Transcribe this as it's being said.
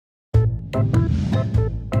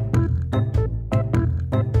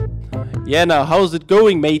Yeah, now how's it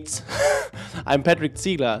going, mates? I'm Patrick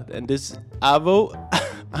Ziegler, and this Avo,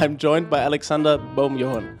 I'm joined by Alexander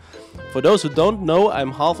Baumjohann. For those who don't know,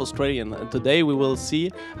 I'm half Australian, and today we will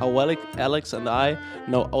see how well Alex and I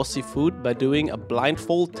know Aussie food by doing a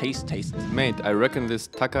blindfold taste. Mate, I reckon this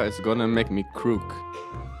tucker is gonna make me crook.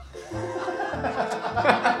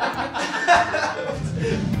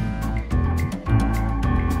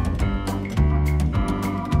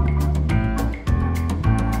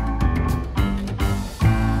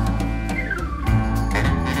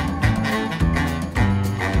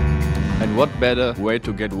 And what better way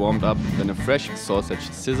to get warmed up than a fresh sausage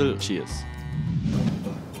sizzle? Cheers.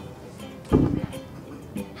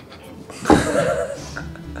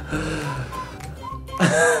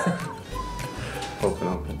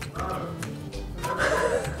 Open.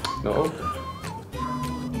 No, open.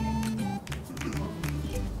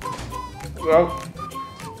 Well.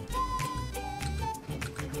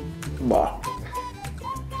 Bah.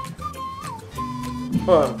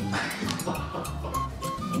 Wow.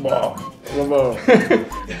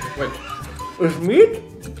 Wait. It's meat?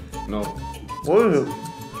 No. What is it?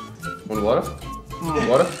 Want water?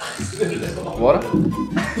 Water? Water?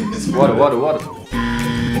 Water.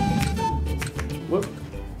 What?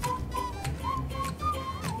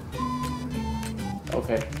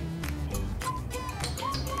 Okay.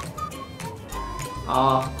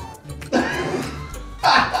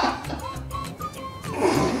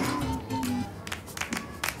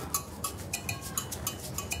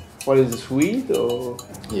 What is it, sweet or?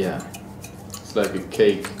 Yeah. It's like a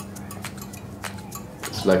cake.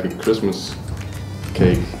 It's like a Christmas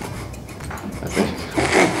cake, I think.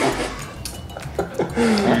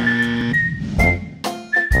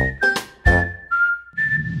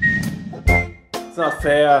 It's not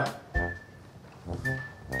fair.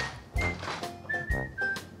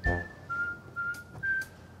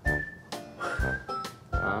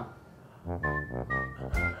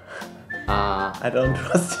 I don't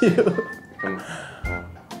trust you.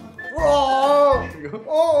 Oh!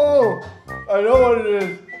 I know what it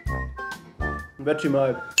is.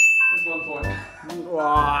 Vegemite. That's 1 point.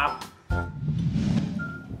 Wow.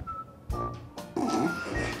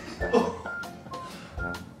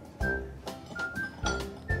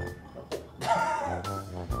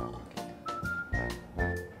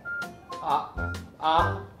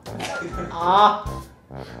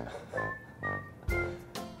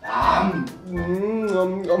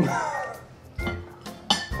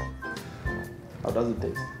 How does it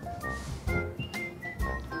taste?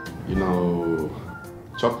 You know,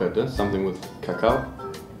 chocolate, something with cacao.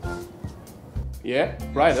 Yeah,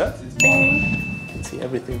 right, huh? You can see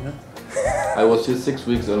everything, huh? I was here 6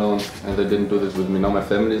 weeks alone and they didn't do this with me. Now my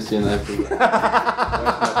family is here and I have to waste my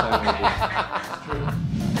time with this.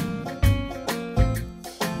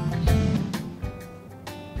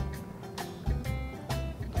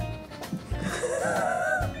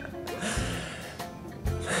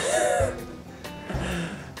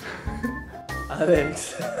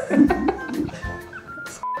 Alex.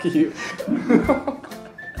 Fuck you.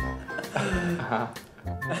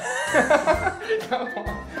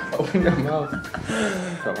 Open your mouth.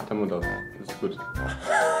 Komm, mach den Mund auf. Das ist gut.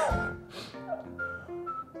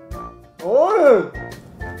 Oh!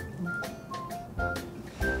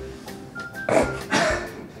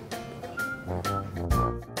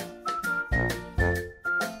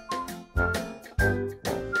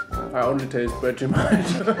 I only taste Vegemite.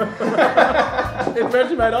 Is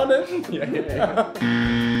Vegemite on it? Yeah.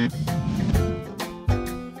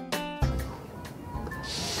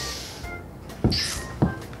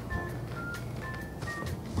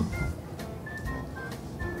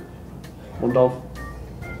 Mund auf.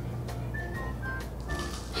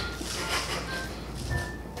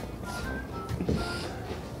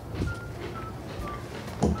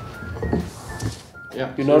 Yeah.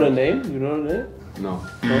 You know the name? You know the name? No.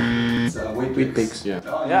 No? It's Wheat pigs. Yeah.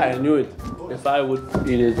 Yeah, I knew it. If I would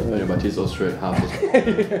eat it. Yeah, but he's so straight, half is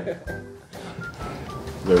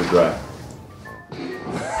very dry.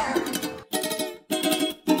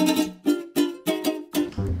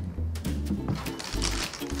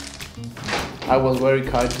 I was very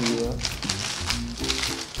kind to you.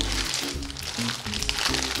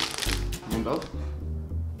 Mund auf.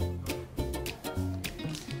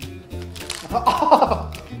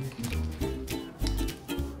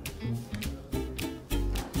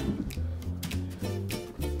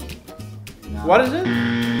 What is it?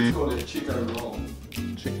 It's called a chicken roll.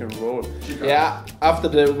 Chicken roll. Chicken. Yeah, after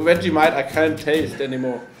the Vegemite I can't taste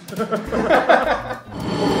anymore.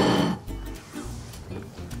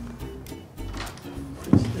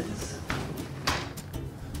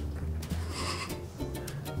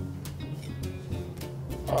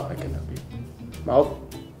 Mouth.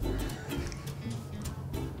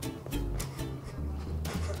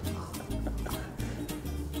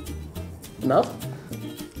 Enough?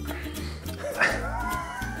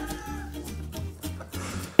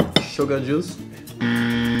 Sugar juice.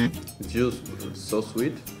 Juice so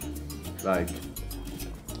sweet. Like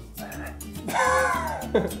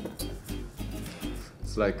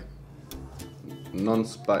it's like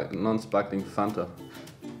non-sparkling Fanta.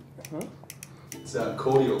 It's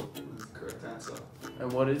cordial. That's the correct answer.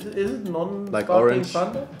 And what is it? Is it non-sparkling Like orange.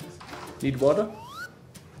 Fanta? Need water?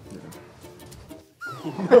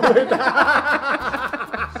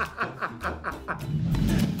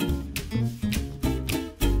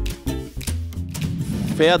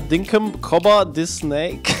 Fair dinkum cobber this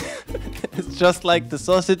snake. It's just like the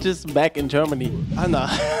sausages back in Germany. Anna.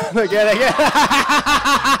 Again.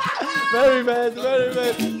 Very bad, very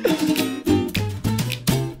bad.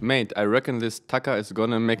 Mate, I reckon this tucker is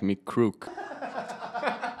gonna make me crook.